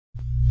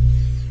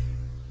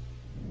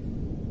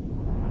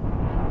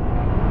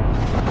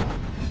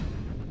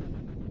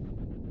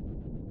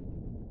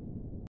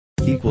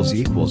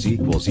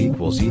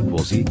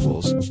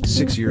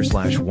6 year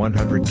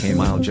 /100K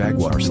mile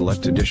Jaguar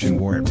Select Edition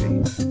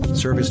Warranty.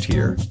 Serviced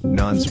here,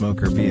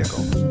 non-smoker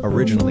vehicle,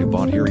 originally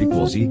bought here.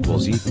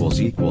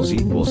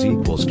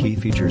 Key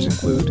features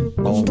include,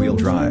 all-wheel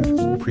drive,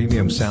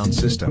 premium sound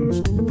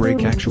system,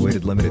 brake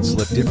actuated limited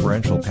slip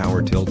differential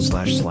power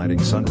tilt/sliding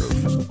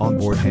sunroof,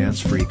 onboard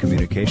hands-free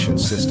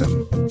communications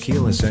system,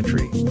 keyless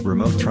entry,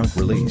 remote trunk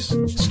release,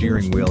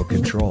 steering wheel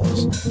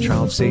controls,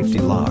 child safety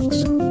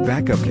locks,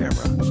 backup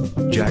camera.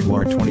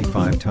 Jaguar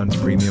 25 tons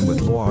premium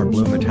with Loire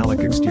Blue Metallic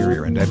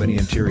exterior and Ebony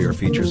interior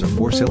features a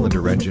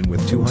 4-cylinder engine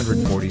with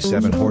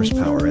 247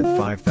 horsepower at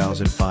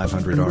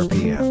 5,500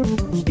 RPM.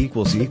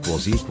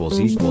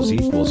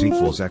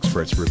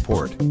 Experts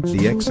report,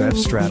 the XF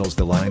straddles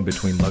the line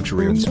between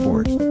luxury and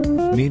sport.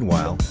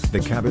 Meanwhile, the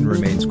cabin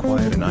remains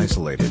quiet and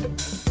isolated.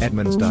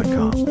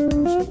 Edmunds.com.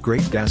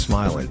 Great gas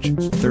mileage,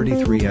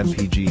 33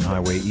 MPG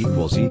Highway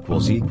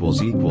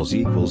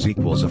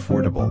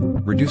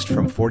affordable, reduced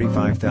from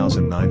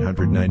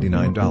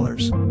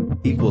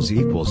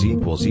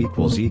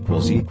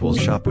 $45,999.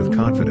 Shop with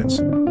confidence.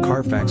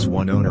 CARFAX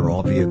One owner.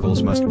 All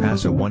vehicles must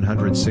pass a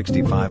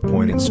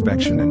 165-point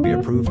inspection and be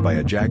approved by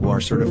a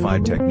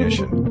Jaguar-Certified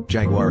technician.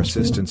 Jaguar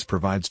Assistance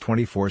provides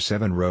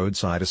 24/7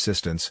 roadside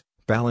assistance,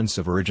 balance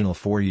of original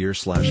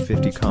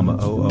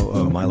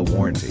 4-year/50,000 mile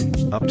warranty,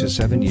 up to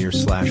 7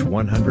 years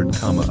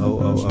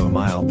 /100,000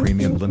 mile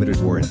premium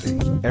limited warranty.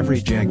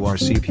 Every Jaguar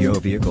CPO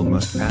vehicle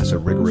must pass a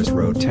rigorous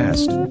road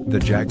test. The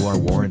Jaguar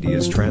warranty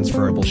is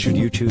transferable should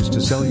you choose to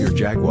sell your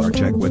Jaguar.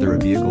 Check whether a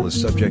vehicle is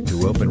subject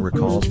to open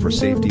recalls for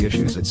safety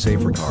issues at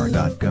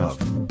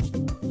safercar.gov.